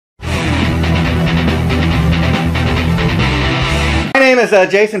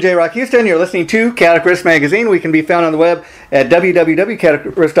is Jason J. Rock Houston. You're listening to Chaotic Riffs Magazine. We can be found on the web at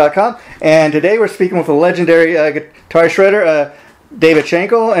www.chaoticriffs.com. And today we're speaking with a legendary guitar shredder, David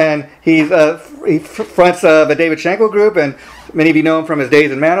Shankle, and he fronts the David Shankle group, and many of you know him from his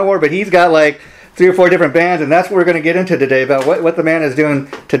days in MASSACRE, but he's got like 3 or 4 different bands, and that's what we're going to get into today, about what the man is doing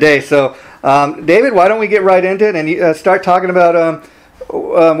today. So, David, why don't we get right into it and start talking about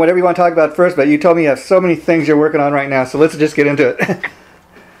whatever you want to talk about first, but you told me you have so many things you're working on right now, so let's just get into it.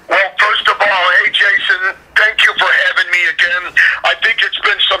 Well, first of all, hey Jason, thank you for having me again. I think it's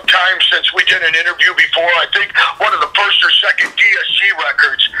been some time since we did an interview before. I think one of the first or second DSG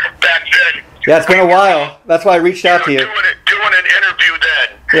records back then. Yeah, it's been a while. That's why I reached out to you. Doing an interview then.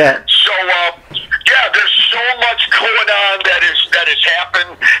 Yeah. So, yeah, there's so much going on that has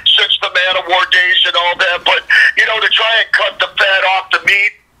happened since the MANOWAR days and all that. But, you know, to try and cut the fat off the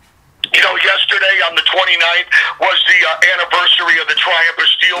meat, you know, yesterday on the 29th was the anniversary of the Triumph of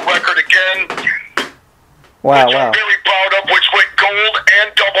Steel record again. Wow, which wow. I'm really proud of, which went gold and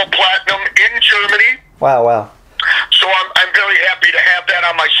double platinum in Germany. Wow, wow. So I'm very happy to have that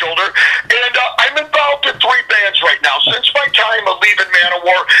on my shoulder. And I'm involved in 3 bands right now. Since my time of leaving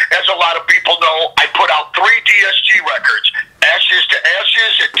MANOWAR, as a lot of people know, I put out 3 DSG records. Ashes to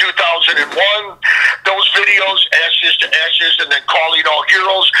Ashes in 2001. Those videos, Ashes to Ashes, and then Calling All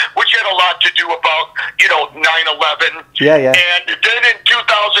Heroes, which had a lot to do about, you know, 9/11. Yeah, yeah. And then in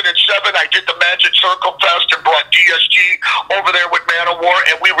 2007, I did the Magic Circle Fest and brought DSG over there with MANOWAR,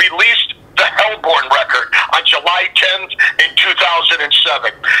 and we released the Hellborn record on July 10th in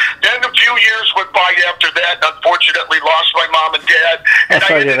 2007. Then a few years went by after that, and unfortunately lost my mom and dad, and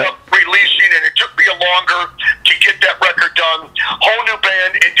I ended up releasing, and it took me longer to get that record done. Whole new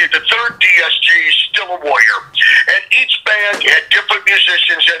band, and did the 3rd DSG, Still a Warrior. And each band had different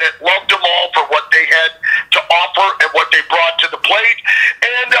musicians in it, loved them all for what they had to offer and what they brought to the plate.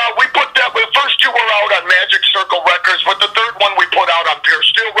 And we put that, the first 2 were out on Magic Circle Records, but the 3rd one we put out on Pure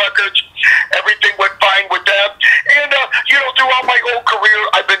Steel Records. Everything went fine with that. And, you know, throughout my whole career,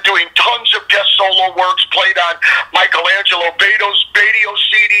 I've been doing tons of guest solo works, played on Michelangelo Badio's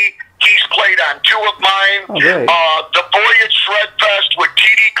CD. He's played on 2 of mine. Oh, really? The Voyage Shred Fest with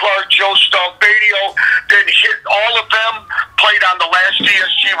T.D. Clark, Joe Stump, Badio, then hit all of them. Played on the last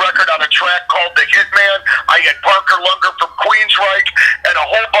DSG record on a track called The Hitman. I had Parker Lunger from Queensryche and a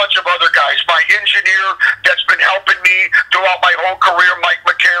whole bunch of other guys. My engineer that's been helping me throughout my whole career, Mike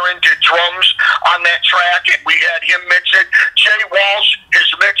McCarran, did drums on that track, and we had him mix it. Jay Walsh has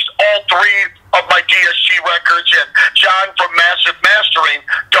mixed all 3 of my DSG records, and John from Massive Mastering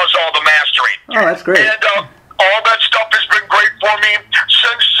does all the mastering. Oh, that's great. And all that stuff has been great for me.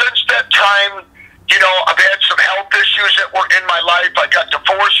 Since that time, you know, I've had some health issues that were in my life. I got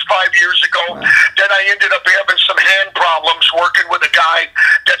divorced 5 years ago. Wow. Then I ended up having some hand problems working with a guy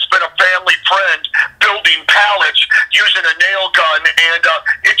that's been a family friend building pallets using a nail gun, and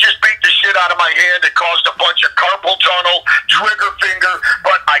it just beat the shit out of my hand. It caused a bunch of carpal tunnel, trigger finger,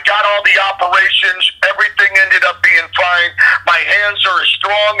 but I got all the operations. Everything ended up being fine. My hands are as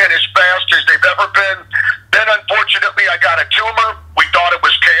strong and as fast as they've ever been. Then, unfortunately, I got a tumor. We thought it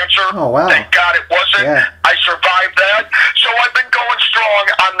was cancer. Oh, wow. Thank God it wasn't. Yeah. I survived that. So I've been going strong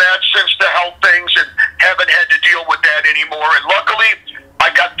on that since the health things, and haven't had to deal with that anymore. And luckily, I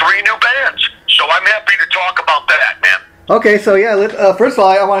got 3 new bands. So I'm happy to talk about that, man. Okay, so yeah, first of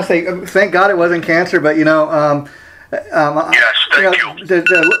all, I want to say thank God it wasn't cancer, but you know, yes, thank you.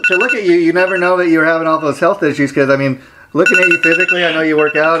 To look at you, you never know that you're having all those health issues, because I mean, looking at you physically, I know you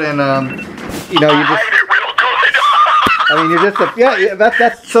work out, and you know, you just. I hide it real good. I mean, you're just yeah,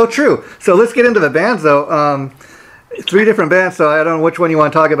 that's so true. So let's get into the bands, though. 3 different bands, so I don't know which one you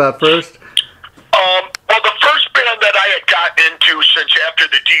want to talk about first. Well, the first band that I had gotten into since after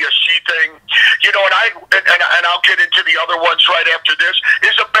the DSG thing, you know, and I'll get into the other ones right after this,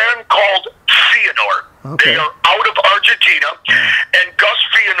 is a band called FEANOR. Okay. They are out of Argentina, and Gus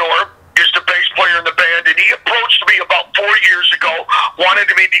FEANOR is the bass player in the band, and he approached me about 4 years ago, wanted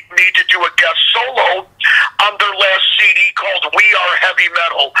me to do a guest solo on their last CD called We Are Heavy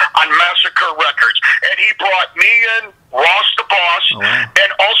Metal on MASSACRE Records. And he brought me in, Ross the Boss, and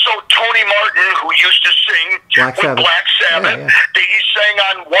also Tony Martin, who used to sing with Black Sabbath. Yeah, yeah. He sang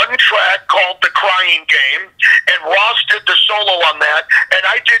on one track called The Crying Game, and Ross did the solo on that, and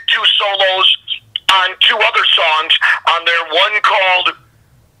I did 2 solos on 2 other songs on there, one called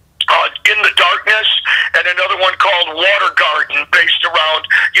In the Darkness, and another one called Water Garden, based around,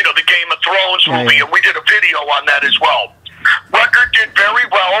 you know, the Game of Thrones movie, and we did a video on that as well. Record did very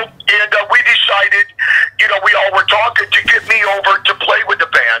well, and we decided, you know, we all were talking to get me over to play with the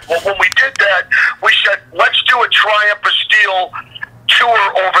band. Well, when we did that, we said, let's do a Triumph of Steel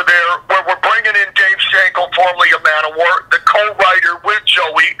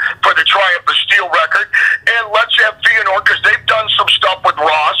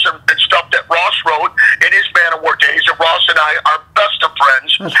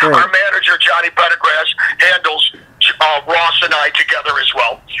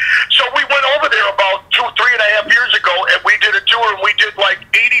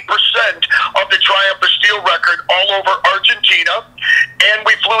over Argentina, and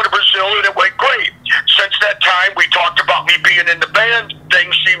we flew to Brazil, and it went great. Since that time, we talked about me being in the band.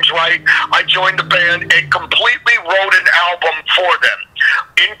 Things seems right. I joined the band and completely wrote an album for them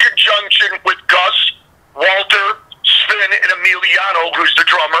in conjunction with Gus, Walter, Sven, and Emiliano, who's the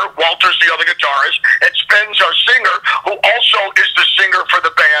drummer. Walter's the other guitarist, and Sven's our singer, who also is the singer for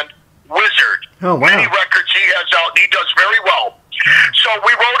the band Wizard. Oh, wow. Many records he has out, and he does very well. So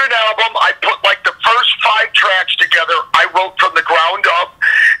we wrote an album. I put like the first 5 tracks together. I wrote from the ground up,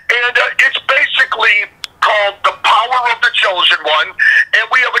 and it's basically called The Power of the Chosen One, and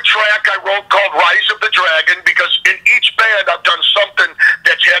we have a track I wrote called Rise of the Dragon, because in each band I've done something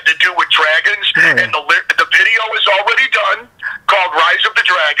that's had to do with dragons, and the video is already done, called Rise of the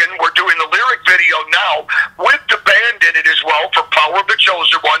Dragon. We're doing the lyric video now with the band in it as well for Power of the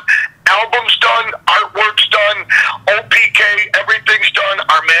Chosen One. Album's done, artwork's done, OPK, everything's done.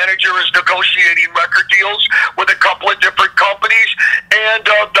 Our manager is negotiating record deals with a couple of different companies, and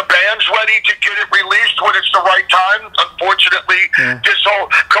the band's ready to get it released when it's the right time. Unfortunately, this whole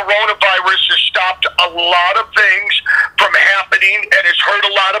coronavirus has stopped a lot of things from happening and has hurt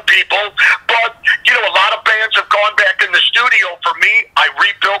a lot of people. But, you know, a lot of bands have gone back in the studio. For me, I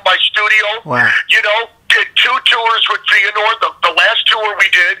rebuilt my studio. Wow. You know, did 2 tours with FEANOR. The last tour we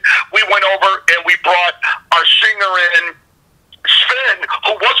did, we went over and we brought our singer in, Sven,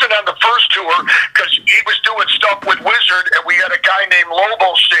 who wasn't on the first tour because he was doing stuff with Wizard, and we had a guy named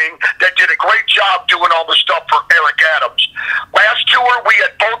Lobo sing that did a great job doing all the stuff for Eric Adams. Last tour, we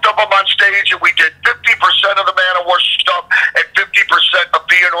had both of them on stage, and we did 50% of the MANOWAR stuff and 50% of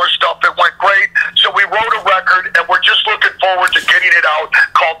FEANOR stuff. It went great. So we wrote a record, and we're just looking forward to getting it out,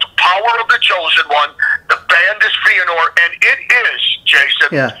 called The Power of the Chosen One. The band is FEANOR, and it is,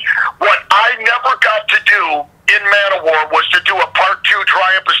 Jason, what I never got to do in MANOWAR was to do a part 2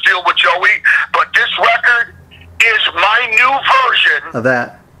 Triumph of Steel with Joey, but this record is my new version of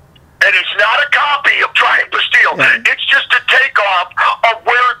that. And it's not a copy of Triumph of Steel. It's just a takeoff of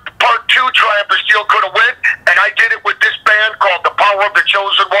where part 2 Triumph of Steel could have went, and I did it with this band called The Power of the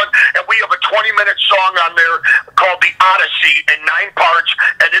Chosen One, and we have a 20-minute song on there called The Odyssey in 9 parts,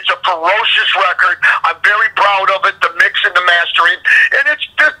 and it's a ferocious record. I'm very proud of it, the mix and the mastering, and it's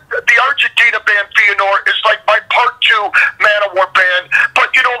the Argentina band FEANOR is like my part 2 MANOWAR band,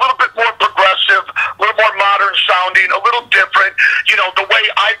 but, you know, a little bit more progressive, a little more modern sounding, a little different. You know, the way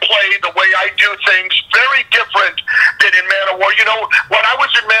I play, the way I do things, very different than in MANOWAR. You know, when I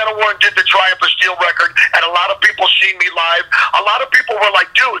was in MANOWAR and did the Triumph of Steel record, and a lot of people seen me live, a lot of people were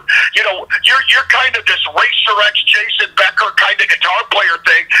like, dude, you know, you're kind of this Racer X Jason Becker kind of guitar player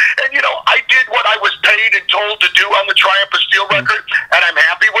thing. And, you know, I did what I was paid and told to do on the Triumph of Steel record, and I'm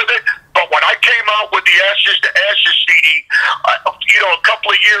happy with it. But when I came out with the Ashes to Ashes CD, you know, a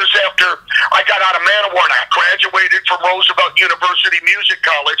couple of years after I got out of MANOWAR and I graduated from Roosevelt University Music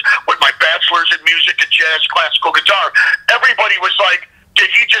College with my bachelor's in music and jazz classical guitar, everybody was like, did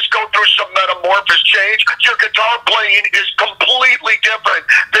he just go through some metamorphosis change? Your guitar playing is completely different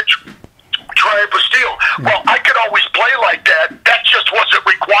than Triumph of Steel. Well, I could always play like that. That just wasn't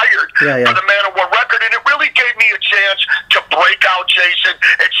required for the MANOWAR record, and it really gave me a chance to break out, Jason,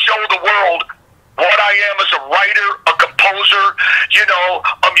 and show the world what I am as a writer, a composer, you know,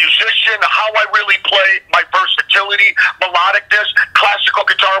 a musician, how I really play, my versatility, melodicness, classical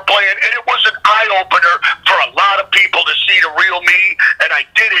guitar playing, and it was an eye-opener for a lot of people to see the real me, and I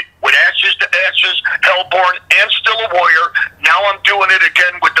did it with Ashes to Ashes, Hellborn, and Still a Warrior. Now I'm doing it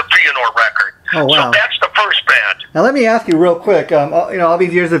again with the FEANOR record. Oh, wow. So that's the first band. Now let me ask you real quick. You know, all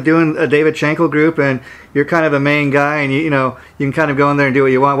these years of doing a David Shankle group, and you're kind of a main guy, and you know you can kind of go in there and do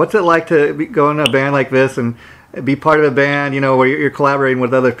what you want. What's it like to go in a band like this and be part of a band? You know, where you're collaborating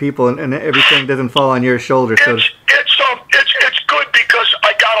with other people, and everything doesn't fall on your shoulders. It's good because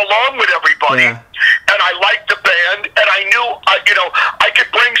I got along with everybody, and I liked the band, and I knew you know, I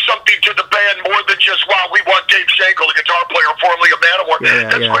could bring something to the band more than just, wow, we want Dave Shankle, the guitar player formerly of MANOWAR.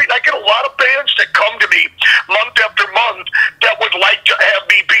 That's great. I get a lot of bands that come to me month after month that would like to have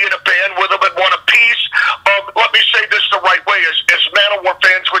me be in a band with them and want a piece of, let me say this the right way, as MANOWAR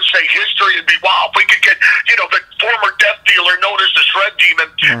fans would say, history, and be, wow, if we could get, you know, the former Death Dealer known as the Shred Demon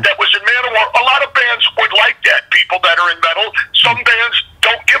that was in MANOWAR. A lot of bands would like that, people that are in metal. Some bands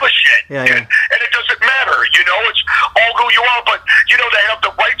don't give a shit. And it doesn't matter, you know, it's all who you are, but, you know, they have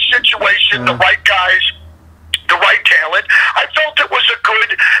the right situation, the right guys, the right talent. I felt it was a good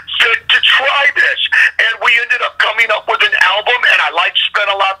fit to try this, and we ended up coming up with an album, and I like Sven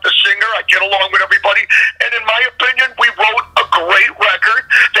a lot, the singer. I get along with everybody, and in my opinion, we wrote a great record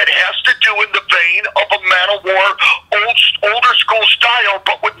that has to do in the vein of a MANOWAR older school style,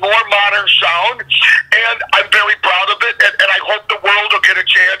 but with more modern sound. And man, I'm very proud of it, and I hope the world will get a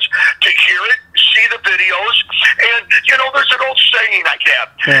chance to hear it, see the videos. And, you know, there's an old saying I have.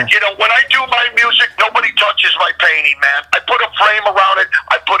 Yeah. You know, when I do my music, nobody touches my painting, man. I put a frame around it,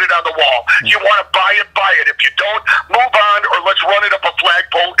 I put it on the wall. You want to buy it, buy it. If you don't, move on, or let's run it up a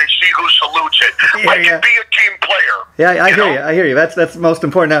flagpole and see who salutes it. I can be a team player. Yeah, I hear you. I hear you. That's most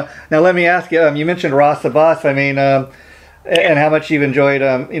important. Now let me ask you. You mentioned Ross the Boss. I mean, and how much you've enjoyed,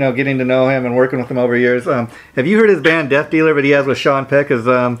 you know, getting to know him and working with him over years. Have you heard his band Death Dealer? But he has with Sean Peck.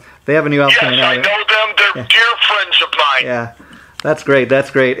 They have a new album coming out. Yes, I know them. They're dear friends of mine. Yeah, that's great.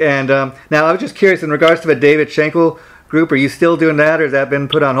 That's great. And now I was just curious in regards to the David Shankle group. Are you still doing that, or has that been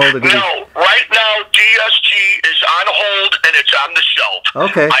put on hold? No, right now DSG is on hold and it's on the shelf.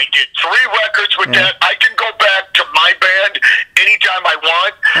 Okay. I did 3 records with that. I can go back to my band anytime I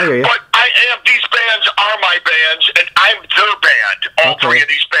want. I hear you. But these bands are my bands, and I'm their band. All 3 of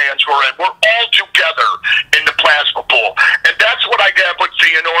these bands were in. We're all together in the plasma pool. And that's what I got with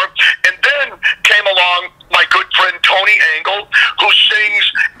FEANOR. And then came along my good friend Tony Angle, who sings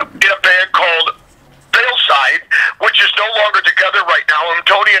in a band called Veilside, which is no longer together right now. And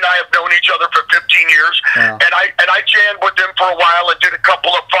Tony and I have known each other for 15 years. Wow. And I jammed with them for a while and did a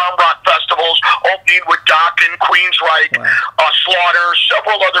couple of farm rock festivals, opening with Dokken, Queensryche, Slaughter,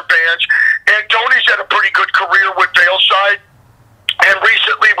 several other bands. And Tony's had a pretty good career with Veilside. And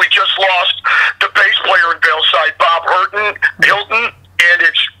recently we just lost the bass player in Veilside, Bob Hilton, and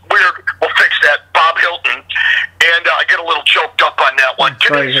it's weird. We'll fix that, Bob Hilton. And I get a little choked up on that one.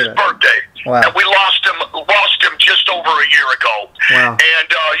 Today's his birthday. Wow. And we lost him just over a year ago. Wow. And,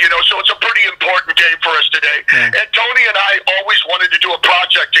 you know, so it's a pretty important day for us today. Yeah. And Tony and I always wanted to do a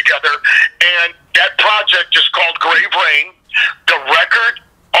project together, and that project is called Grave Rain. The record,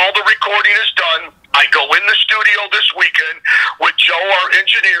 all the recording is done. I go in the studio this weekend with Joe, our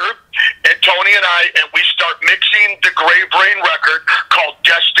engineer, and Tony and we start mixing the Grave Rain record called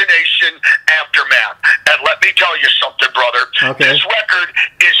Destination Aftermath. And let me tell you something, brother. Okay. This record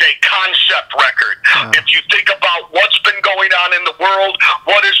is a concept record. If you think about what's been going on in the world,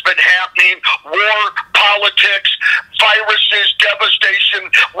 what has been happening, war, politics, viruses,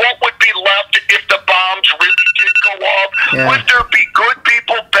 devastation, what would be left if the bombs really did go off? Yeah. Would there be good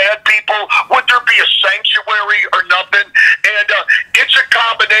people, bad people? Would there be a sanctuary or nothing? And it's a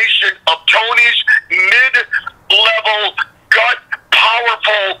combination of Tony's mid-level, gut,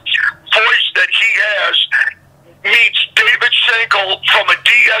 powerful voice that he has meets David Shankle from a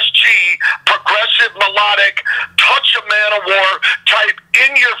DSG, progressive, melodic, touch of MASSACRE type,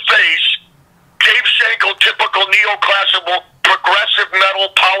 in-your-face, Dave Shankle, typical neoclassical, progressive metal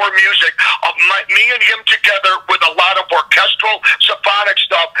power music of me and him together with a lot of orchestral, symphonic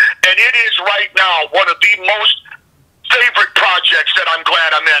stuff. And it is right now one of the most favorite projects that I'm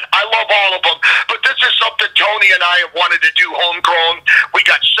glad I'm in. I love all of them, but this is something Tony and I have wanted to do homegrown. We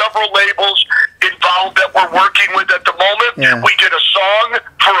got several labels involved that we're working with at the moment. Yeah. We did a song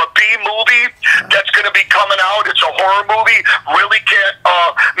for a B movie that's going to be coming out. It's a horror movie. Really can't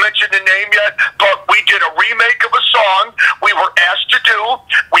mention the name yet, but we did a remake of a song we were asked to do.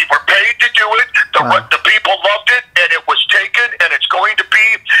 We were paid to do it. The people loved it, and it was taken, and it's going to be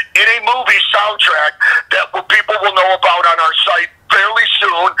in a movie soundtrack that people will know about on our site fairly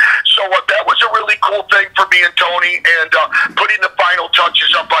soon. So that was a really cool thing for me and Tony, and putting the final touches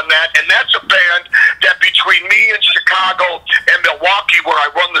up on that. And that's a band that between me and Chicago and Milwaukee, where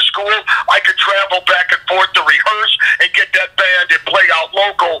I run the school, I could travel back and forth to rehearse and get that band and play out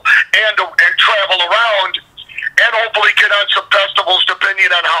local and travel around and hopefully get on some festivals depending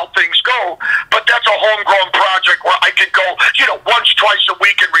on how things go. But that's a homegrown project where I can go, you know, once, twice a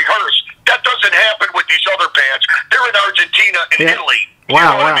week and rehearse. That doesn't happen with these other bands. They're in Argentina and Italy. You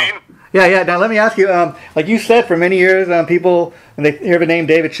know what I mean? Yeah. Now let me ask you, like you said, for many years, people when they hear the name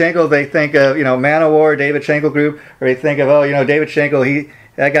David Shankle, they think of MANOWAR, David Shankle Group, or they think of David Shankle.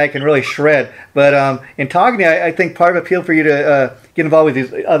 That guy can really shred. But in talking to you, I think part of the appeal for you to get involved with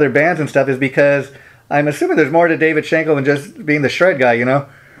these other bands and stuff is because I'm assuming there's more to David Shankle than just being the shred guy, you know?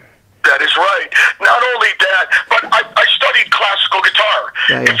 That is right. Not only that, but I studied classical guitar.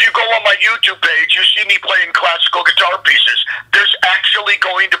 Yeah. If you go on my YouTube page, you see me playing classical guitar pieces. There's actually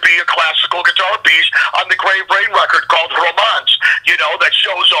going to be a classical guitar piece on the Grave Rain record called Romance, that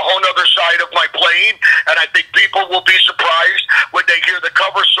shows a whole other side of my playing, and I think people will be surprised when they hear the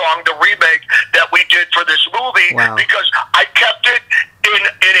cover song, the remake that we did for this movie, because I kept it in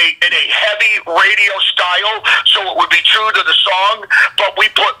a heavy radio style, so it would be true to the song, but we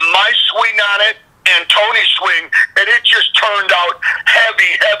put my swing on it and Tony's swing, and it just turned out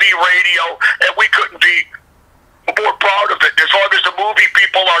heavy radio, and we couldn't be more proud of it. As long as the movie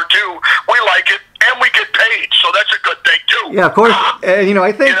people are too, we like it, and we get Yeah, of course. You know,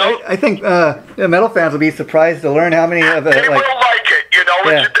 I think metal fans will be surprised to learn how many of they will like it. You know,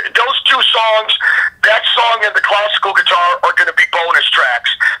 those two songs, that song and the classical guitar, are going to be bonus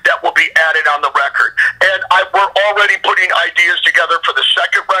tracks that will be added on the record. And we're already putting ideas together for the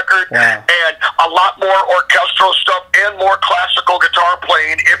second record, and a lot more orchestral stuff and more classical guitar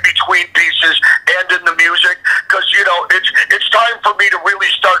playing in between pieces and in the music, because you know it's time for me to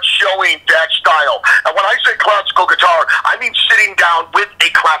really start showing that style. And when I say classical guitar, I mean sitting down with a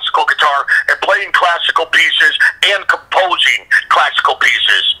classical guitar and playing classical pieces and composing classical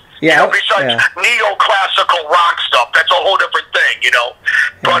pieces. Yeah, you know, besides neoclassical rock stuff, that's a whole different thing, you know.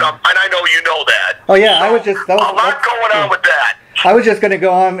 But and I know you know that. Oh yeah, so, I was just a lot going on with that. I was just going to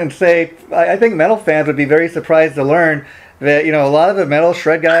go on and say I think metal fans would be very surprised to learn that, you know, a lot of the metal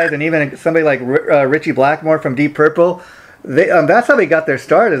shred guys and even somebody like Richie Blackmore from Deep Purple, they that's how they got their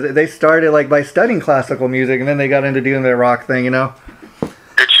start. Is they started like by studying classical music, and then they got into doing their rock thing, you know.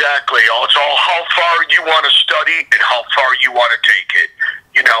 Exactly. It's all how far you want to study and how far you want to take it.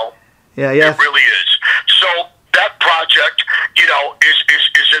 You know, it really is. So that project, you know, is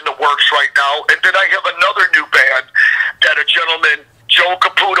in the works right now. And then I have another new band that a gentleman, Joe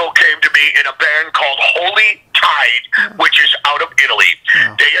Caputo, came to me in a band called Holy Tide, which is out of Italy.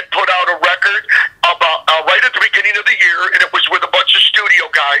 They had put out a record about right at the beginning of the year, and it was with a bunch of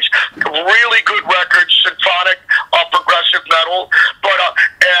studio guys. Really good record, symphonic, progressive metal. But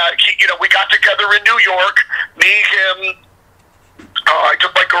you know, we got together in New York, me, him. I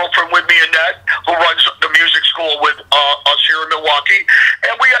took my girlfriend with me, Annette, who runs the music school with us here in Milwaukee.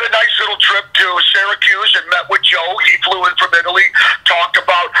 And we had a nice little trip to Syracuse and met with Joe. He flew in from Italy, talked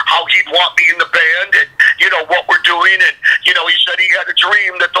about how he'd want me in the band and, you know, what we're doing. And, you know, he said he had a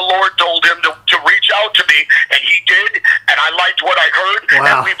dream that the Lord told him to reach out to me. And he did. And I liked what I heard. Wow.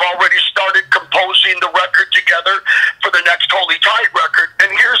 And we've already started composing the record together for the next Holy Tide record. And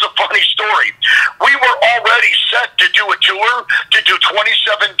here's a funny story. We were already set to do a tour, to do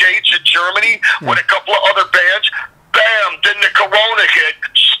 27 dates in Germany with a couple of other bands. Bam, then the corona hit,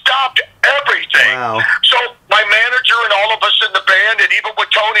 stopped everything. Wow. So my manager and all of us in the band, and even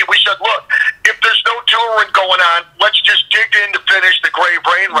with Tony, we said, look, if there's no touring going on, let's just dig in to finish the Grave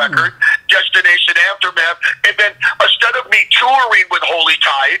Rain record, Destination Aftermath. And then instead of me touring with Holy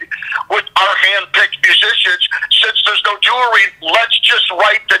Tide, with our hand-picked musicians, since there's no touring, let's just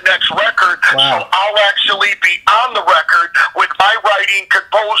write the next record. Wow. So I'll actually be on the record with my writing,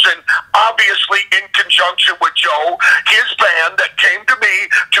 composing, obviously in conjunction with Joe, his band that came to me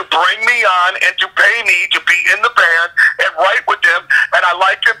to bring me on and to pay me to be in the band and write with them. And I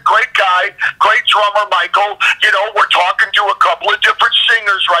like him, great guy, great drummer, Michael. You know, we're talking to a couple of different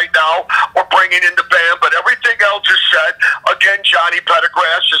singers right now we're bringing in the band, but everything else is set. Again, Johnny Pettigrew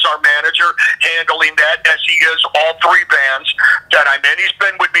is our manager, handling that as he is all three bands that I'm in. He's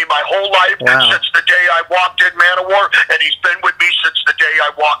been with me my whole life since the day I walked in MASSACRE, and he's been with me since the day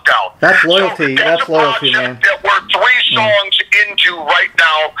I walked out. That's loyalty. So that's loyalty, man. That we're 3 songs into right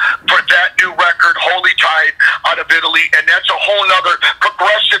now for that new record, Holy Tide, out of Italy, and that's a whole nother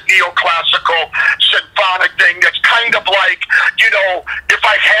progressive neoclassical symphonic thing that's kind of like, you know, if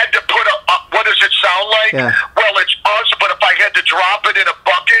I had to put what does it sound like? Yeah. Well, it's us, but if I had to drop it in a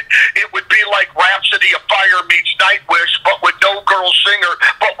bucket, it would be like Rhapsody of Fire meets Nightwish, but with no girl singer,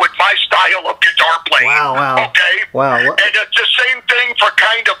 but with my style of guitar playing. Wow. Okay? Wow. And it's the same thing for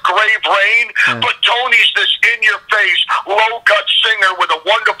kind of Grave Rain, but Tony's this in-your-face, low-gut singer with a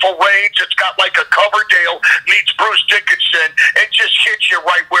wonderful range. It's got like a Coverdale meets Bruce Dickinson. It just hits you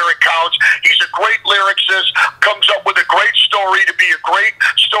right where it counts. He's a great lyricist, comes up with a great story to be a great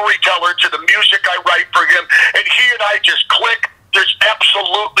storyteller to the music I write for him, and he and I just click. There's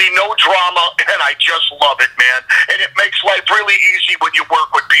absolutely no drama, and I just love it, man. And it makes life really easy when you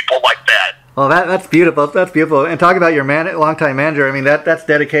work with people like that. Well, that's beautiful. That's beautiful. And talking about your longtime manager, I mean, that's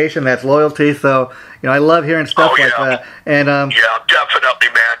dedication, that's loyalty. So, you know, I love hearing stuff like that. And yeah, definitely,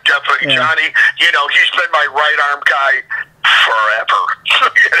 man. Definitely, Johnny. You know, he's been my right arm guy forever.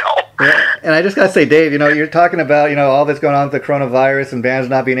 You know. Yeah. And I just gotta say, Dave, you know, you're talking about, you know, all that's going on with the coronavirus and bands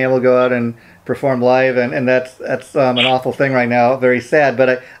not being able to go out and perform live, and that's an awful thing right now. Very sad.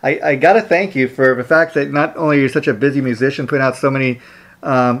 But I gotta thank you for the fact that not only you're such a busy musician, putting out so many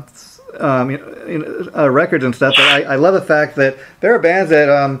records and stuff, but I love the fact that there are bands that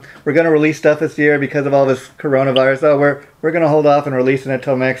we're going to release stuff this year because of all this coronavirus. Oh, we're going to hold off and releasing it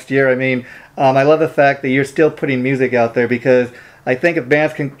till next year. I mean, I love the fact that you're still putting music out there, because I think if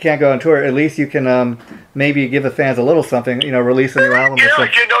bands can't go on tour, at least you can maybe give the fans a little something, you know, release a new album. Yeah,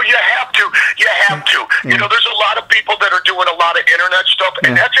 you know, you have have to. You know, there's a lot of people that are doing a lot of internet stuff,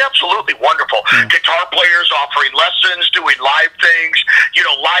 and that's absolutely wonderful. Guitar players offering lessons, doing live things, you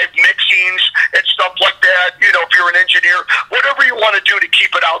know, live mixings and stuff like that. You know, if you're an engineer, whatever you want to do to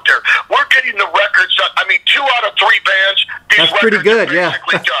keep it out there. We're getting the records done. I mean, 2 out of 3 bands, these that's pretty good, are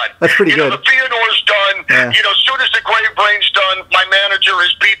basically done. That's pretty good. The FEANOR's done. You know, as soon as the Grave Brain's done, my manager,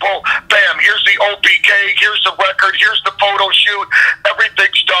 his people, bam, here's the OPK, here's the record, here's the photo shoot,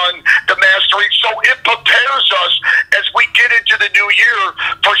 everything's done, the mastering. So it prepares us as we get into the new year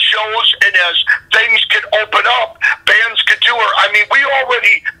for shows, and as things can open up, bands can tour. I mean, we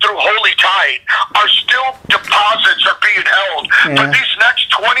already, through Holy Tide, are still deposits are being held for these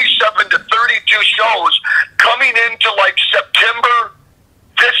next 27 to 32 shows coming into like September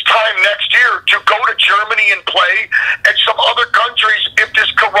this time next year, to go to Germany and play, and some other countries if this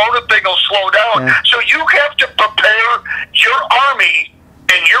corona thing will slow down. So you have to prepare your army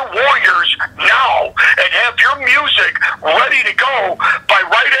and your warriors now, and have your music ready to go by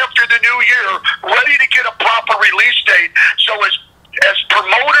right after the new year, ready to get a proper release date. So as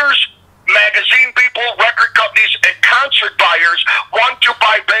promoters, magazine people, record companies, and concert buyers want to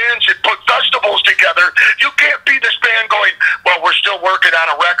buy bands and put festivals together, you can't be this band going, well, we're still working on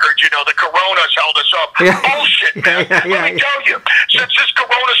a record, you know, the corona's held us up. Bullshit, man. Let me tell you, since this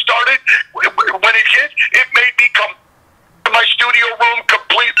corona started, when it hit, it made me come to my studio room,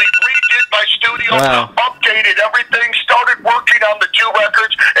 completely redid my studio, updated everything, started working on the 2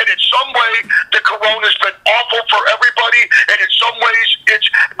 records, and in some way, the corona's been awful for everybody, and in some ways, it's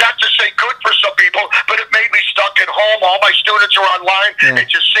not to say good for some people, but it made me stuck at home. All my students are online, and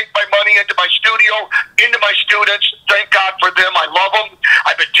just sink my money into my studio, into my students. Thank God for them. I love them.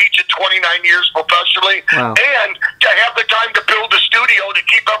 I've been teaching 29 years professionally, and to have the time to build a studio, to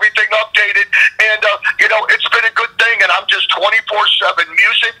keep everything updated, and, you know, it's been a good thing, and I'm just 24/7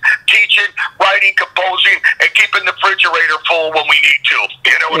 music, teaching, writing, composing, and keeping the refrigerator full when we need to.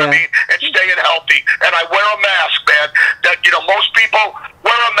 You know what I mean? And staying healthy. And I wear a mask, man. That, you know, most people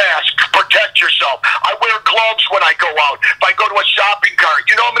wear a mask. Protect yourself. I wear gloves when I go out. If I go to a shopping cart,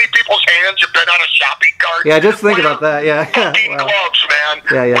 you know how many people's hands have been on a shopping cart? Yeah, just think about that. Gloves, man.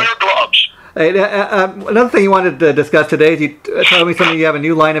 Wear gloves. Hey, another thing you wanted to discuss today is you told me something. You have a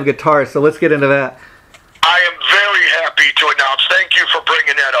new line of guitars, so let's get into that. I am very happy to announce. Thank you for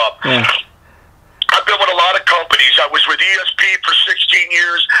bringing that up. I've been with a lot of companies. I was with ESP for 16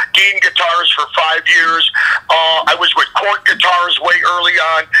 years, Dean Guitars for 5 years. I was with Court Guitars way early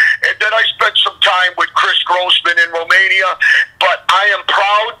on, and then I spent some time with Chris Grossman in Romania. But I am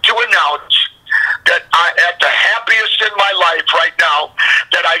proud to announce that I am the happiest in my life right now,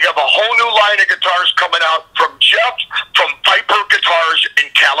 that I have a whole new line of guitars coming out from Jeff from Viper Guitars in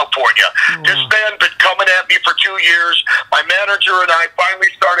California. This man been coming at me for 2 years. My manager and I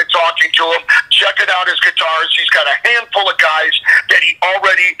finally started talking to him, checking out his guitars. He's got a handful of guys that he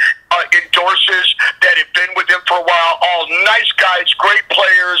already endorses that have been with him for a while. All nice guys, great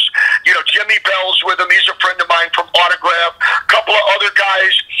players. You know, Jimmy Bell's with him. He's a friend of mine from Autograph. A couple of other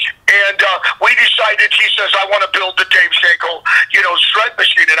guys. And we decided, he says, I want to build the Dave Shankle, you know, shred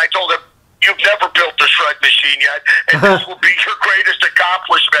machine. And I told him, you've never built a shred machine yet, and this will be your greatest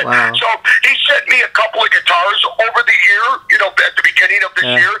accomplishment. So he sent me a couple of guitars over the year, you know, at the beginning of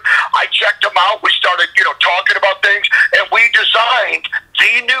this year. I checked them out. We started, you know, talking about things, and we designed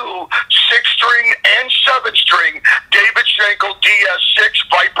the new 6-string and 7-string David Shankle DS6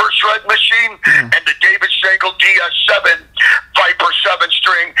 Viper shred machine and the David Shankle DS7 Viper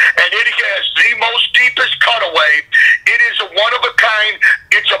 7-string, and it has the most deepest cutaway. It is a one-of-a-kind.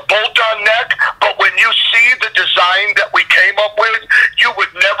 It's a bolt-on neck, but when you see the design that we came up with, you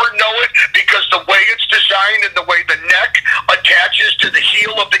would never know it, because the way it's designed and the way the neck attaches to the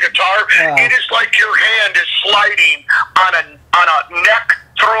heel of the guitar, it is like your hand is sliding on a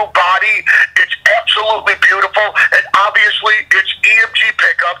neck-through body. It's absolutely beautiful, and obviously it's EMG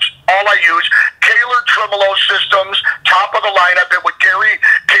pickups, all I use. Kaler tremolo systems, top of the line. I've been with Gary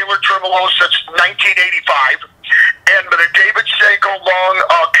Kaler tremolo since 1985. And with a David Shankle long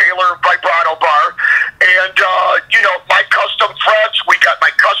Kaler vibrato bar. And, you know, my custom frets. We got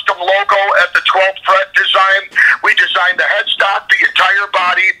my custom logo at the 12th fret design. We designed the headstock, the entire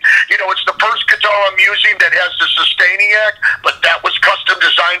body. You know, it's the first guitar I'm using that has the sustaining act, but that was custom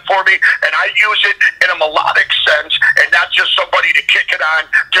designed for me. And I use it in a melodic sense, and not just somebody to kick it on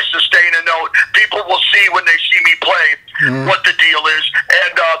to sustain a note. People will see when they see me play what the deal is.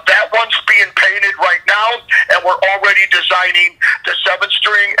 And that one's being painted right now, and we're already designing the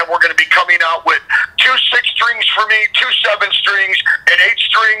 7-string, and we're going to be coming out with 2 6-strings for me, 2 7-strings, an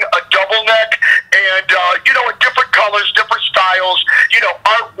 8-string, a double neck, and, you know, in different colors, different styles, you know,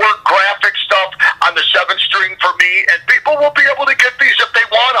 artwork, graphic stuff. 7 string for me, and people will be able to get these if they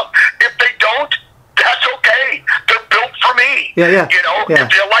want them. If they don't, that's okay. They're built for me. Yeah. You know, if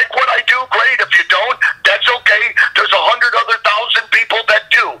you like what I do, great. If you don't, that's okay. There's 100,000 people that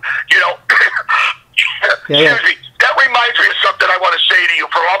do. You know, excuse me. That reminds me of something I want to say to you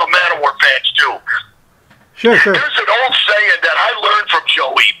for all the Manowar fans too. Sure. There's an old saying that I learned from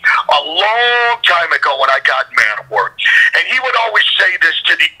Joey a long time ago when I got in Manowar. And he would always say this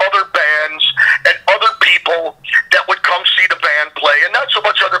to the other bands and other people that would come see the band play. And not so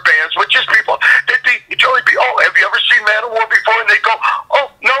much other bands, but just people. Joey would be, oh, have you ever seen Manowar before? And they'd go,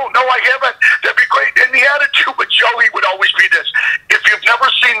 oh, no, I haven't. That'd be great. And the attitude with Joey would always be this. If you've never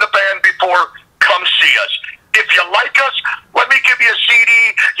seen the band before, come see us. If you like us, let me give you a CD,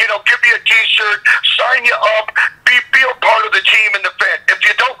 you know, give you a T-shirt, sign you up, be a part of the team and the fan. If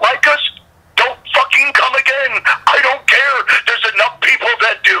you don't like us, don't fucking come again. I don't care. There's enough people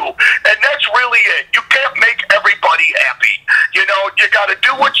that do. And that's really it. You can't make everybody happy. You know, you got to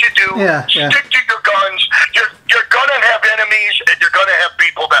do what you do. Stick to your guns. You're going to have enemies, and you're going to have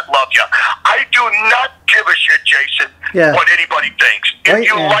people that love you. I do not give a shit, Jason, what anybody thinks. If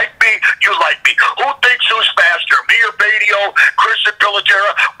you like me, you like me. Who thinks who's faster? Me or Badio, Chris and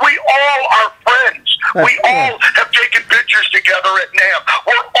Pilatera? We all are friends. We all have taken pictures together at NAMM.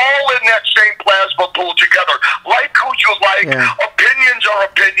 We're all in that same plasma pool together. Like who you like. Opinions are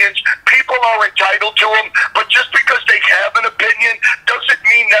opinions. People are entitled to them. But just because they have an opinion doesn't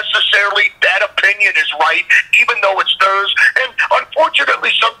mean necessarily that opinion is right, even though it's theirs. And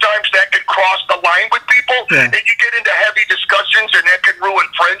unfortunately, sometimes that can cross the line with people, and you get into heavy discussions, and that can ruin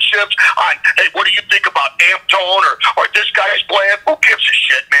friendships on, hey, what do you think about amp tone, or this guy's playing? Who gives a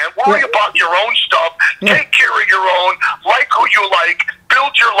shit, man? Worry about your own stuff. Take care of your own. Like who you like.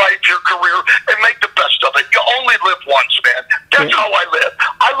 Build your life, your career, and make the best of it. You only live once, man. That's how I live.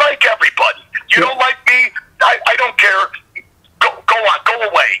 I like everybody. You don't like me, I don't care. Go on. Go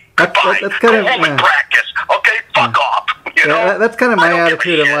away. Goodbye. That's kind go home and practice. Okay? Fuck off. You know? That's kind of my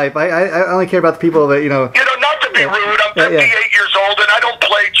attitude in life. I only care about the people that, you know. You know, not to be rude, I'm 58 years old, and I don't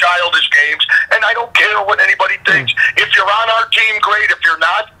play childish games, and I don't care what anybody thinks. If you're on our team, great. If you're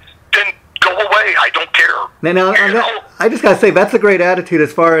not, then go away. I don't care. Now, I just gotta say that's a great attitude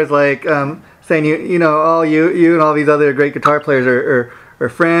as far as like saying you know all you and all these other great guitar players are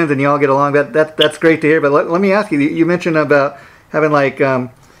friends and you all get along. That's great to hear. But let me ask you. You mentioned about having like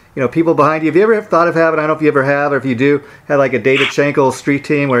you know, people behind you. Have you ever thought of having? I don't know if you ever have, or if you do, had like a David Shankle street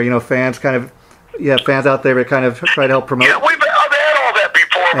team where, you know, fans kind of, you have fans out there that kind of try to help promote. Yeah, I've had all that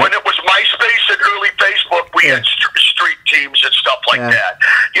before. When it was MySpace and early Facebook, we had street teams and stuff like that.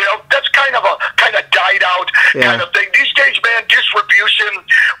 You know, that's kind of died out kind of thing. These days, man, distribution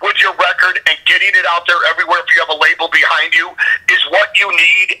with your record and getting it out there everywhere if you have a label behind you is what you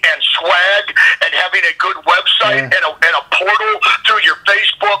need, and swag and having a good website and a portal through your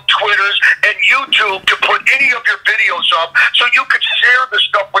Facebook, Twitters, and YouTube to put any of your videos up so you could share the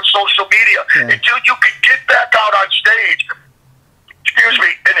stuff with social media until you could get back out on stage,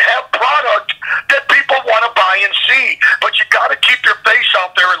 and have product that people want to buy and see. But you got to keep your face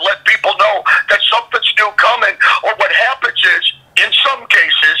out there and let people know that something's new coming. Or what happens is, in some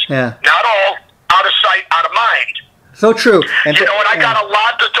cases, not all, out of sight, out of mind. So true. And you know, and I got a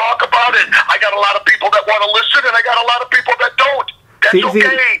lot to talk about it. I got a lot of people that want to listen, and I got a lot of people that don't. That's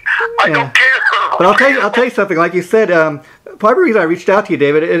okay. I don't care. But I'll tell you something. Like you said, part of the reason I reached out to you,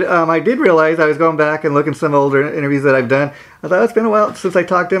 David, I did realize I was going back and looking at some older interviews that I've done. I thought it's been a while since I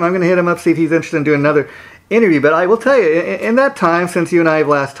talked to him. I'm going to hit him up, see if he's interested in doing another interview. But I will tell you, in that time since you and I have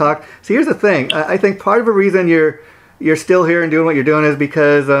last talked, see, here's the thing. I think part of the reason you're still here and doing what you're doing is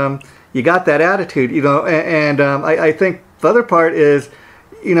because you got that attitude, you know. And I think the other part is,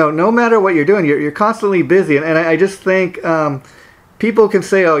 you know, no matter what you're doing, you're constantly busy. And I just think people can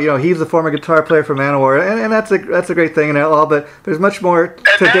say, oh, you know, he's a former guitar player for Manowar, and that's a great thing and all, but there's much more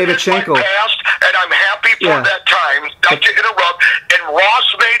to David Shankle. And I'm happy for that time, not to interrupt, and Ross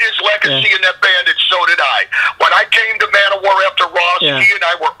made his legacy in that band, and so did I. When I came to Manowar after Ross, he and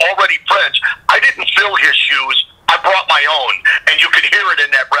I were already friends. I didn't fill his shoes. I brought my own, and you can hear it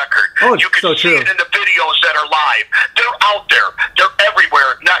in that record. Oh, you can see true. it in the videos that are live. They're out there. They're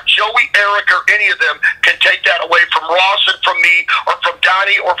everywhere. Not Joey, Eric, or any of them can take that away from Ross and from me, or from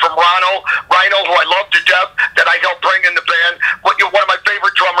Donnie, or from Rhino, who I love to death, that I helped bring in the band. One of my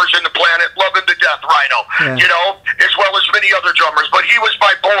favorite drummers in the planet. Love him to death, Rhino. You know, as well as many other drummers. But he was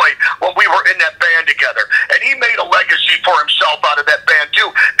my boy when we were in that band together. And he made a legacy for himself out of that band, too.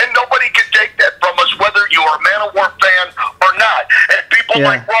 And nobody can take that from us, whether you're a Manowar fan or not. And people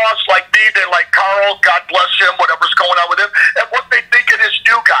like Ross, like me, they like Carl, God bless him, whatever's going on with him, and what they think of this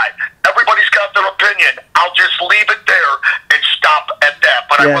new guy. Everybody's got their opinion.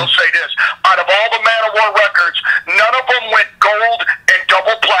 I will say this. Out of all the MANOWAR records, none of them went gold and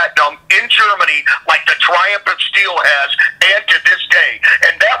double platinum in Germany like the Triumph of Steel has, and to this day.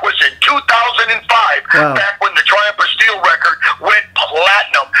 And that was in 2005, back when the Triumph of Steel record went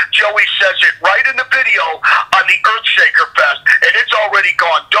platinum. Joey says it right in the video on the Earthshaker Fest, and it's already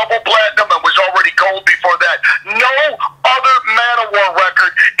gone double platinum and was already gold before that. No other MANOWAR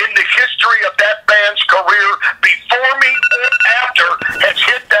record in the history of that band's career before me or after has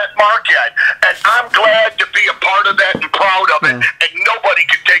hit that mark yet. And I'm glad to be a part of that and proud of it, and nobody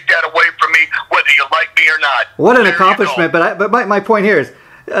can take that away from me, whether you like me or not. What an accomplishment. But my point here is,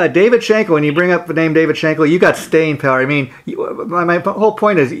 David Shankle, when you bring up the name David Shankle, you got staying power. I mean, my whole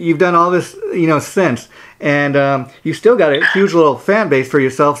point is you've done all this, since, and you still got a huge little fan base for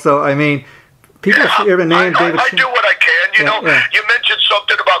yourself. So, I mean, people hear the name David Shankle. I do what I can. You mentioned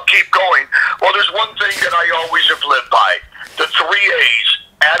something about keep going. Well, there's one thing that I always have lived by. The 3 A's.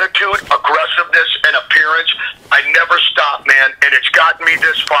 Attitude, aggressiveness, and appearance. I never stop, man, and it's gotten me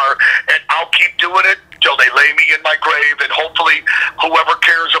this far, and I'll keep doing it till they lay me in my grave, and hopefully whoever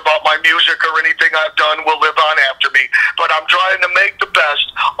cares about my music or anything I've done will live on after me. But I'm trying to make the best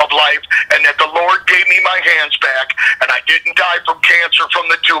of life, and that the Lord gave me my hands back, and I didn't die from cancer from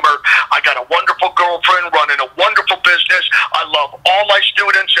the tumor. I got a wonderful girlfriend running a wonderful business. I love all my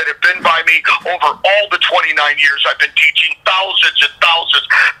students that have been by me over all the 29 years. I've been teaching thousands and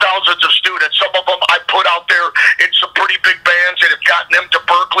thousands of students. Some of them I put out there in some pretty big bands that have gotten them to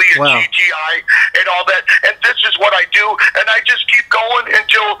Berkeley and GTI and all that. And this is what I do, and I just keep going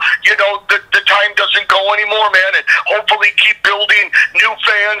until the time doesn't go anymore, man. And hopefully keep building new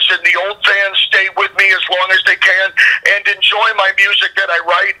fans, and the old fans stay with me as long as they can, and enjoy my music that I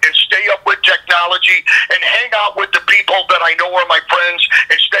write, and stay up with technology, and hang out with the people that I know are my friends,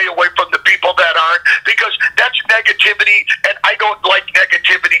 and stay away from the people that aren't, because that's negativity, and I don't like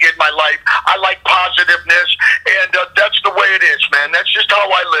negativity in my life. I like positiveness, and that's the way it is, man. That's just how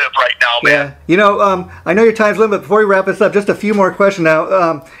I live right now, man. Yeah. I know your time's limited, but before we wrap this up, just a few more questions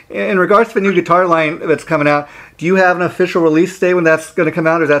now. In regards to the new guitar line that's coming out, do you have an official release date when that's going to come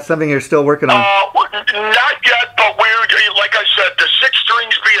out, or is that something you're still working on? Not yet, but like I said, the 6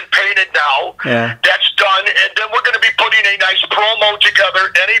 strings being painted now. Yeah. That's done, and then we're going to be putting a nice promo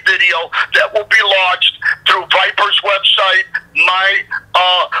together, any video that will be launched through Viper's website, my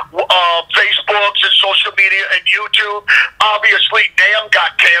Facebooks and social media and YouTube. Obviously, NAMM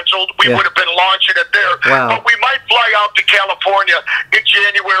got canceled. We would have been launching it there. Wow. But we might fly out to California in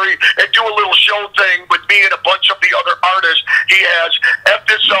January and do a little show thing with me and a bunch of the other artists he has at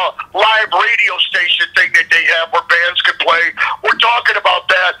this live radio station thing that they have where bands can play. We're talking about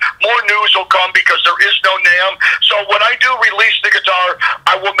that. More news will come because there is no NAMM. So when I do release the guitar,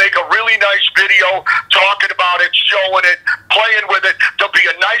 I will make a really nice video talking about it, showing it, playing with it. There'll be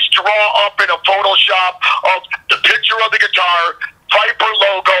a nice draw up in a Photoshop of the picture of the guitar, Viper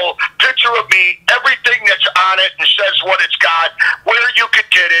logo, picture of me, everything that's on it, and says what it's got, where you could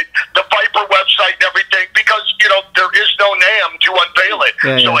get it, the Viper website and everything, because, there is no NAMM to unveil it.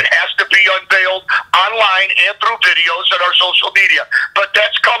 So it has to be unveiled online and through videos at our social media. But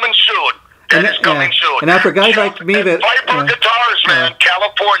that's coming soon. That is coming soon. And now for guys like me that... Viper Guitars, man,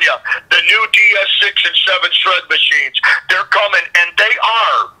 California, the new DS6 and 7 shred machines, they're coming, and they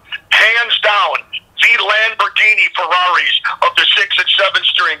are, hands down, the Lamborghini Ferraris of the 6 and 7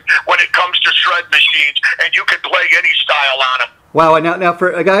 string when it comes to shred machines, and you can play any style on them. Wow! Now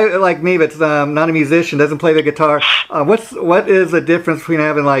for a guy like me that's not a musician, doesn't play the guitar, what is the difference between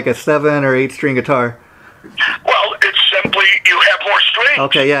having like a 7 or 8 string guitar? Well, it's simply you have more strings.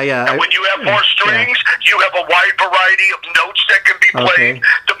 Okay, yeah. And when you have more strings, you have a wide variety of notes that can be played,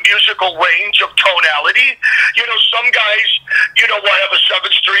 the musical range of tonality. Some guys, will have a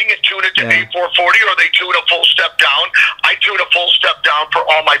 7 string and tune it to A440, or they tune a full step down. I tune a full step down for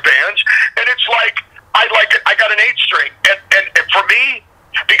all my bands. And it's like, I got an 8 string. And for me,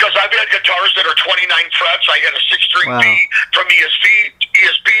 because I've had guitars that are 29 frets. I had a 6-string V from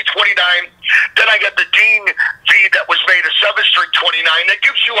ESP 29. Then I got the Dean V that was made a 7-string 29. That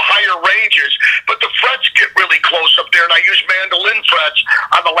gives you higher ranges, but the frets get really close up there, and I use mandolin frets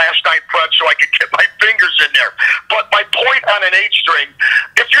on the last 9 frets so I can get my fingers in there. But my point on an 8-string,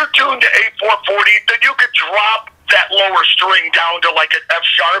 if you're tuned to A440, then you could drop that lower string down to like an F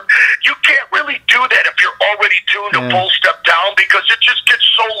sharp. You can't really do that if you're already tuned a full step down, because it just gets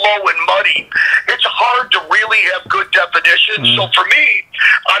so low and muddy. It's hard to really have good definition. So for me,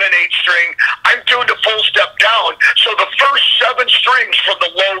 on an 8 string, I'm tuned a full step down. So the first 7 strings from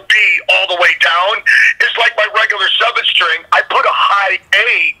the low B all the way down is like my regular 7 string. I put a high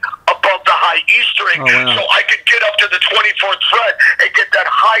A above the high E string, so I could get up to the 24th fret and get that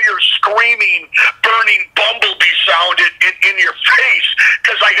higher screaming, burning bumblebee sound in your face,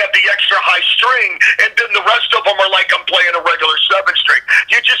 because I have the extra high string, and then the rest of them are like I'm playing a regular 7 string.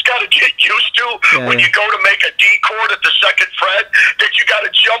 You just got to get used to when you go to make a D chord at the 2nd fret that you got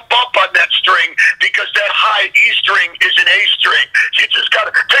to jump up on that string, because that high E string is an A string. You just got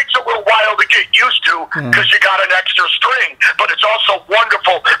to, takes a little while to get used to, because you got an extra string, but it's also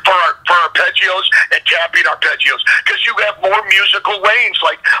wonderful for our arpeggios and tapping arpeggios, because you have more musical range,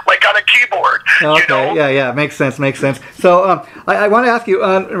 like on a keyboard. Okay, you know? yeah, makes sense. So I want to ask you,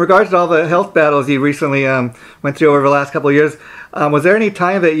 in regards to all the health battles you recently went through over the last couple of years, was there any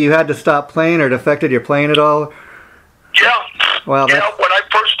time that you had to stop playing, or it affected your playing at all? Yeah. Well, yeah, when I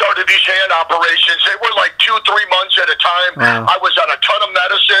first started these hand operations, they were like 2-3 months at a time. I was on a ton of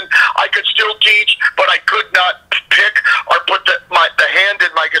medicine. I could still teach, but I could not pick or put the hand in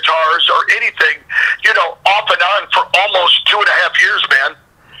my guitars or anything, you know, off and on for almost 2.5 years, man.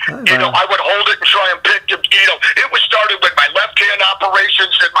 You know, I would hold it and try and pick, you know, it was started with my left hand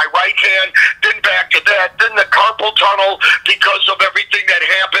operations and my right hand, then back to that, then the carpal tunnel because of everything that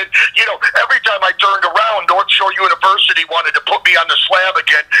happened. You know, every time I turned around, North Shore University wanted to put me on the slab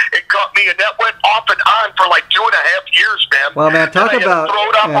again. It cut me, and that went off and on for like 2.5 years, man. Well, man, talk about a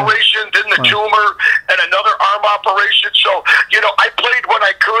throat operation, then the tumor, and another arm operation. So, you know, I played when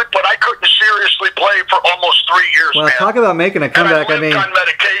I could, but I couldn't seriously play for almost 3 years, man. Well, talk about making a comeback. And I lived on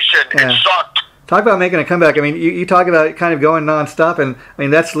medication. It sucked. Talk about making a comeback. I mean, you talk about kind of going nonstop, and I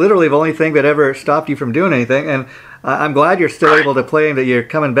mean that's literally the only thing that ever stopped you from doing anything. And I'm glad you're still able to play and that you're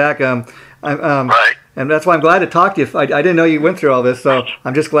coming back. And that's why I'm glad to talk to you. I didn't know you went through all this, so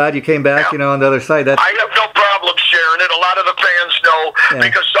I'm just glad you came back. You know, on the other side. I have no problem sharing it. A lot of the fans know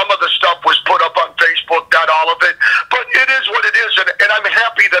because some of the stuff was put up on Facebook, not all of it. But it is what it is, and I'm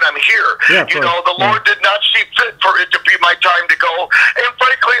happy that I'm here. You know, the Lord did not see fit for it to be my time to go. And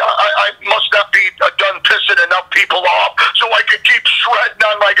frankly, I must not be done pissing enough people off so I could keep shredding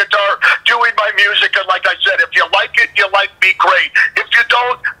on my guitar, doing my music. And like I said, if you like it, you like me, great. If you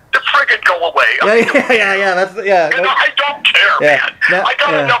don't, the friggin' go away. You know, I don't care, man. I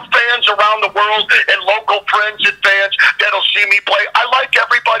got enough fans around the world and local friends and fans that'll see me play. I like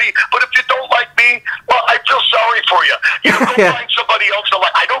everybody, but if you don't like me, well, I feel sorry for you. You know, go find somebody else to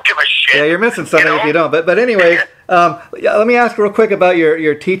like. I don't give a shit. Yeah, you're missing something if you don't. But anyway, let me ask real quick about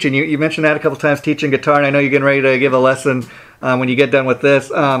your teaching. You mentioned that a couple times, teaching guitar, and I know you're getting ready to give a lesson when you get done with this.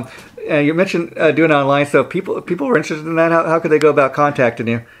 You mentioned doing it online, so if people are interested in that, how could they go about contacting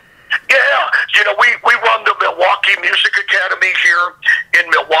you? Yeah, you know, we run the Milwaukee Music Academy here in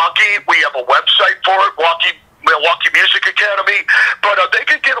Milwaukee. We have a website for it, Milwaukee Music Academy, but they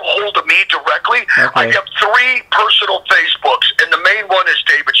can get a hold of me directly. I have 3 personal Facebooks, and the main one is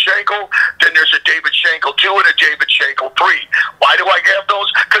David Shankle. Then there's a David Shankle 2 and a David Shankle 3. Why do I have those?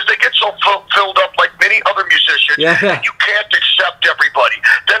 Because they get so filled up like many other musicians, and you can't accept everybody.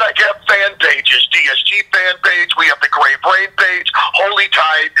 Then I have fan pages, DSG fan page. We have the Gray Brain page, Holy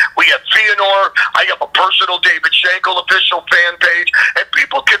Tide. We have FEANOR. I have a personal David Shankle official fan page, and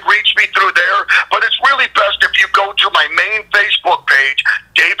people can reach me through there. But it's really best if you go to my main Facebook page,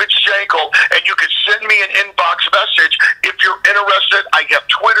 David Shankle, and you can send me an inbox message if you're interested. I have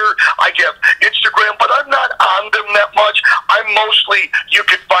Twitter, I have Instagram, but I'm not on them that much. I'm mostly, you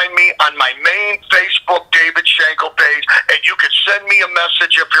can find me on my main Facebook David Shankle page, and you can send me a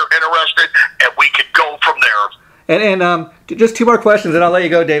message if you're interested, and we can go from there. And just 2 more questions, and I'll let you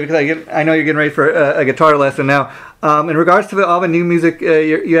go, David, because I know you're getting ready for a guitar lesson now. In regards to all the new music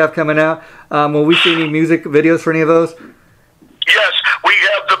you have coming out, will we see any music videos for any of those? Yes, we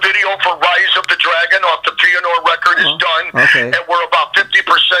have the video for Rise of the Dragon off the FEANOR record is done, and we're about 50%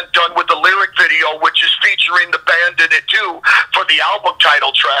 done with the lyric video, which is featuring the band in it too, for the album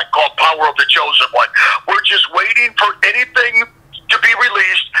title track called Power of the Chosen One. We're just waiting for anything to be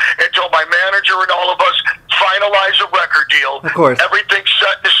released until my manager and all of us finalize a record deal. Of course. Everything's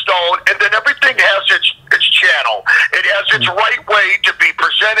set in stone, and then everything has its channel. It has its right way to be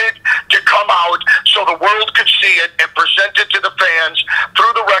presented, to come out, so the world can see it and present it to the fans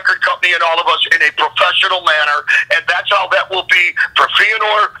through the record company and all of us in a professional manner, and that's how that will be for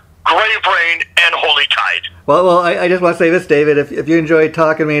FEANOR, Gray Brain, and Holy Tide. Well, I just want to say this, David. If you enjoyed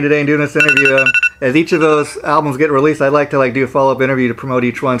talking to me today and doing this interview, as each of those albums get released, I'd like to do a follow-up interview to promote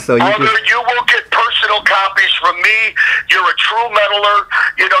each one. So you will get personal copies from me. You're a true metaler.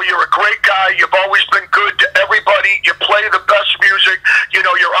 You're a great guy. You've always been good to everybody. You play the best music.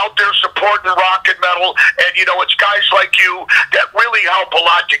 You're out there supporting rock and metal. And, it's guys like you that really help a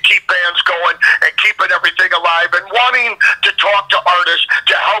lot to keep bands going and keeping everything alive and wanting to talk to artists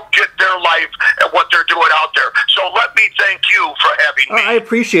to help get their life and what they're doing out there. So let me thank you for having me. I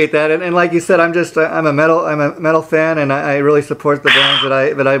appreciate that. And like you said, I'm a metal fan, and I really support the bands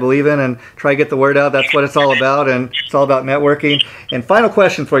that I believe in and try to get the word out. That's what it's all about, and it's all about networking. And final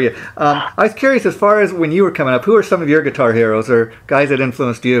question for you. I was curious, as far as when you were coming up, who are some of your guitar heroes or guys that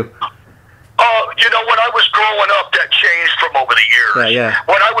influenced you? When I was growing up, that changed from over the years. Yeah.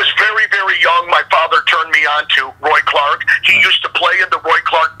 When I was very, very young, my father turned me on to Roy Clark. He used to play in the Roy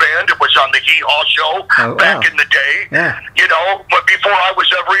Clark band. It was on the Hee Haw show back in the day. Yeah. But before I was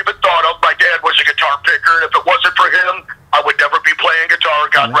ever even thought of, my dad was a guitar picker, and if it wasn't for him, I would never be playing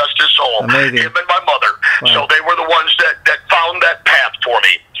guitar. God rest his soul. Amazing. Him and my mother. Wow. So they were the ones that found that path for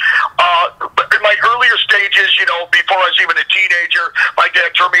me. But in my earlier stages, before I was even a teenager, my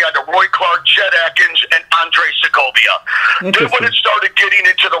dad turned me on to Roy Clark, Chet Atkins, and Andre Segovia. Then when it started getting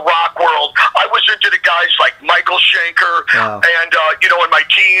into the rock world, I was into the guys like Michael Shankle and, in my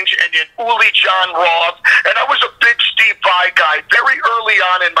teens, and then Uli John Roth. And I was a big Steve Vai guy very early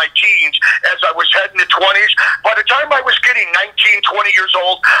on in my teens as I was heading to 20s. By the time I was getting 19, 20 years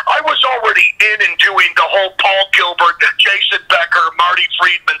old, I was already in and doing the whole Paul Gilbert, Jason Becker, Marty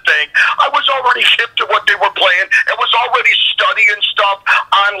Friedman thing. I was already hip to what they were playing and was already studying stuff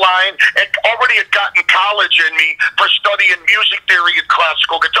online and already had gotten college in me for studying music theory and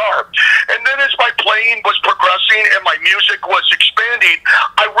classical guitar. And then as my playing was progressing and my music was expanding,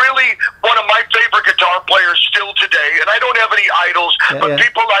 one of my favorite guitar players still today, and I don't have any idols, but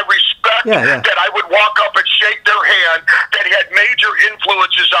people I respect that I would walk up and shake their hand that had major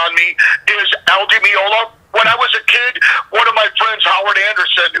influences on me is Al Di Meola. When I was a kid, one of my friends, Howard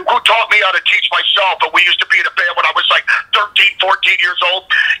Anderson, who taught me how to teach myself, and we used to be in a band when I was like 13, 14 years old,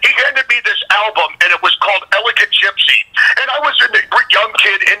 he handed me this album, and it was called Elegant Gypsy. And I was a young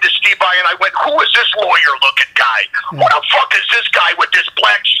kid into Steve Vai, and I went, who is this lawyer-looking guy? What the fuck is this guy with this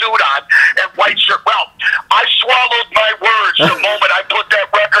black suit on and white shirt? Well, I swallowed my words the moment I put that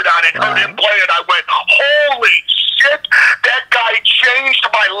record on and heard him play it. I went, holy shit, that guy changed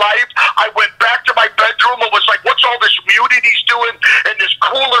my life. I went back to my bedroom and was like, what's all this muting he's doing and this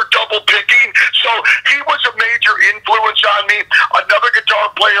cooler double picking? So he was a major influence on me. Another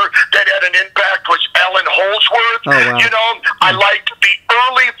guitar player that had an impact was Alan Holdsworth. I liked the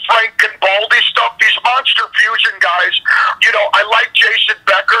early Frank and Baldy stuff, these Monster Fusion guys. I liked Jason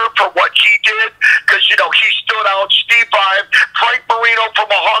Becker for what he did because, he stood out. Steve Vai, Frank Marino from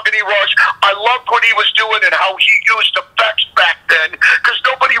Mahogany Rush. I loved what he was doing and how he used effects back then because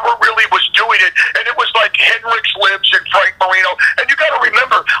nobody really was doing it. And it was like Hendrix Libs and Frank Marino. And you got to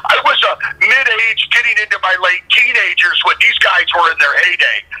remember, I was a mid-age getting into my late teenagers when these guys were in their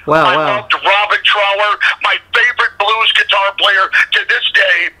heyday. I loved Robin Trower, my favorite blues guitar player to this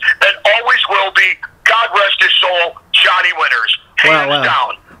day, and always will be, God rest his soul, Johnny Winters. Hands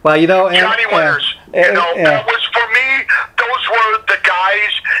down. Well, Johnny Winters. That was, for me, those were the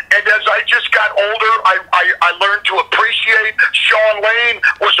guys. And as I just got older, I learned to appreciate Sean Lane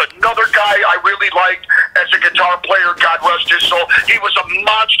was another guy I really liked as a guitar player, God rest his soul. He was a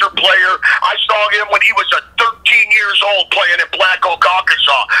monster player. I saw him when he was 13 years old playing in Black Oak,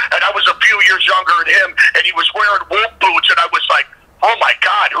 Arkansas. And I was a few years younger than him, and he was wearing wolf boots, and I was like, oh my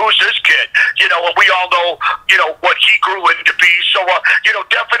God, who's this kid? And we all know, what he grew into be. So,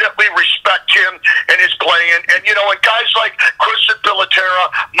 definitely respect him and his playing. And, and guys like Chris Pilatera,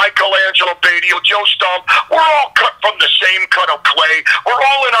 Michelangelo Badio, Joe Stump, we're all cut from the same cut of clay. We're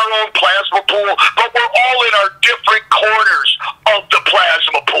all in our own plasma pool, but we're all in our different corners of the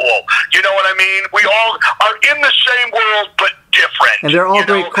plasma pool. You know what I mean? We all are in the same world, but different. And they're all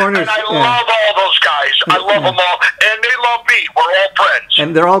great corners. And I love all those guys. I love them all. And they love me. We're all friends.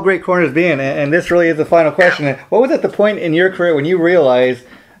 And they're all great corners being. And this really is the final question. What was at the point in your career when you realized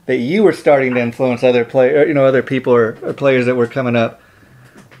that you were starting to influence other other people or players that were coming up?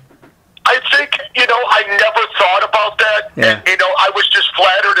 I think, I never thought about that. Yeah. And, I was just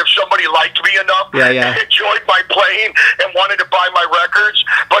flattered if somebody liked me enough and enjoyed my playing and wanted to buy my records.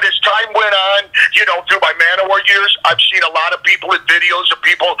 But as time went on, through my Manowar years, I've seen a lot of people in videos of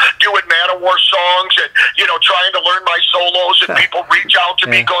people doing Manowar songs and, trying to learn my solos, and people reach out to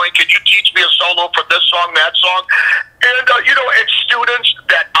me going, can you teach me a solo for this song, that song? And, and students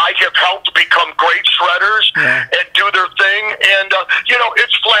that I have helped become great shredders and do their thing. And,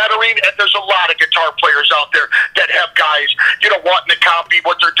 it's flattering. flattering, and there's a lot of guitar players out there that have guys, wanting to copy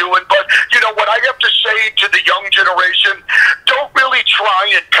what they're doing. But, what I have to say to the young generation, don't really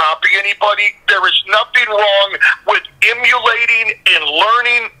try and copy anybody. There is nothing wrong with emulating and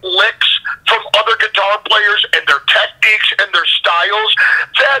learning licks from other guitar players and their techniques and their styles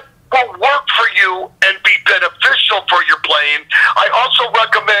that will work for you and be beneficial for your playing. I also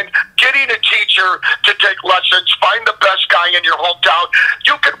recommend getting a teacher to take lessons. Find the best guy in your hometown.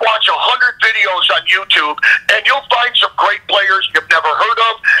 You can watch 100 videos on YouTube, and you'll find some great players you've never heard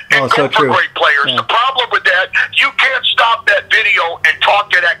of, and go for great players. Yeah. The problem with that, you can't stop that video and talk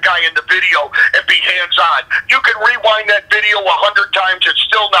to that guy in the video and be hands-on. You can rewind that video 100 times and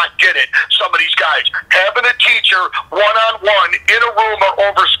still not get it. Some of these guys. Having a teacher one-on-one in a room or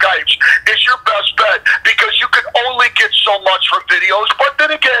over Skype is your best bet, because you can only get so much from videos. But then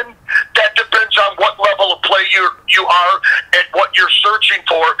again, that depends on what level of play you are and what you're searching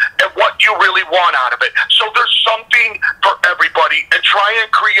for and what you really want out of it. So there's something for everybody, and try and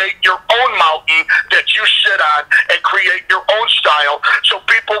create your own mountain that you sit on and create your own style, so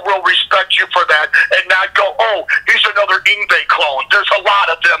people will respect you for that and not go, oh, he's another Ingve clone. There's a lot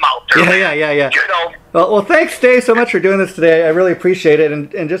of them out there. Yeah. Well, thanks, Dave, so much for doing this today. I really appreciate it.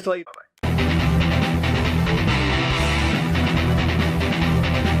 And just to let you